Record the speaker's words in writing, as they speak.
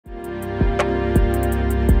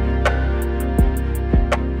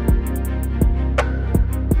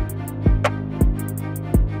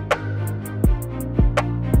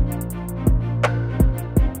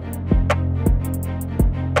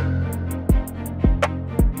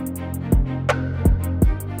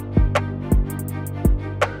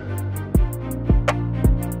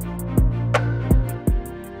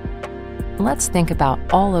Let's think about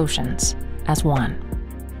all oceans as one,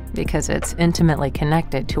 because it's intimately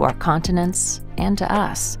connected to our continents and to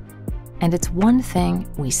us. And it's one thing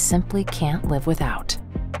we simply can't live without.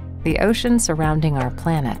 The ocean surrounding our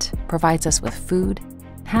planet provides us with food,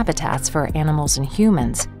 habitats for animals and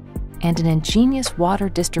humans, and an ingenious water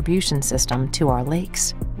distribution system to our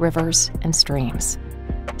lakes, rivers, and streams,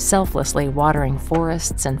 selflessly watering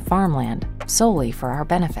forests and farmland solely for our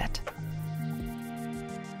benefit.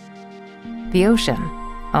 The ocean,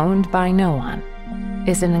 owned by no one,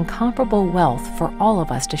 is an incomparable wealth for all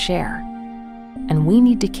of us to share, and we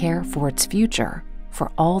need to care for its future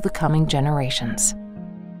for all the coming generations.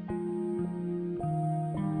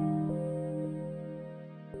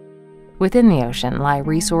 Within the ocean lie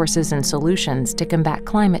resources and solutions to combat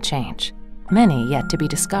climate change, many yet to be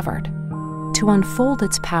discovered. To unfold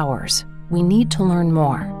its powers, we need to learn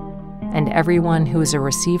more, and everyone who is a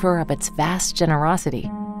receiver of its vast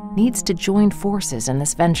generosity needs to join forces in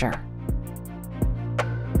this venture.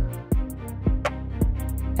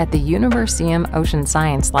 At the Universeum Ocean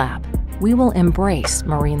Science Lab, we will embrace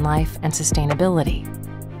marine life and sustainability,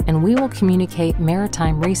 and we will communicate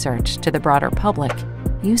maritime research to the broader public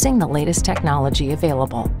using the latest technology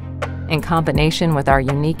available. In combination with our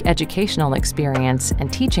unique educational experience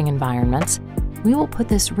and teaching environments, we will put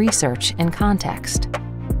this research in context.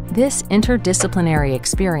 This interdisciplinary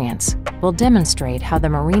experience will demonstrate how the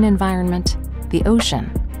marine environment, the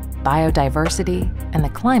ocean, biodiversity, and the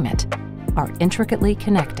climate are intricately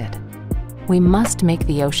connected. We must make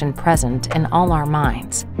the ocean present in all our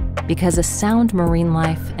minds, because a sound marine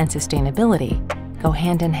life and sustainability go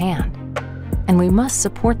hand in hand. And we must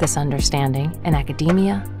support this understanding in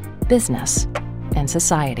academia, business, and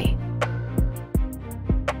society.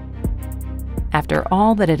 After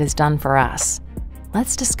all that it has done for us,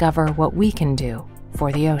 let's discover what we can do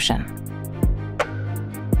for the ocean.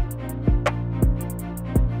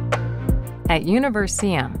 At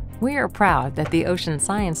Universeum, we are proud that the Ocean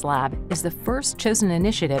Science Lab is the first chosen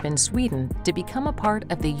initiative in Sweden to become a part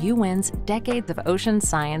of the UN's Decades of Ocean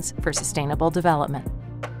Science for Sustainable Development.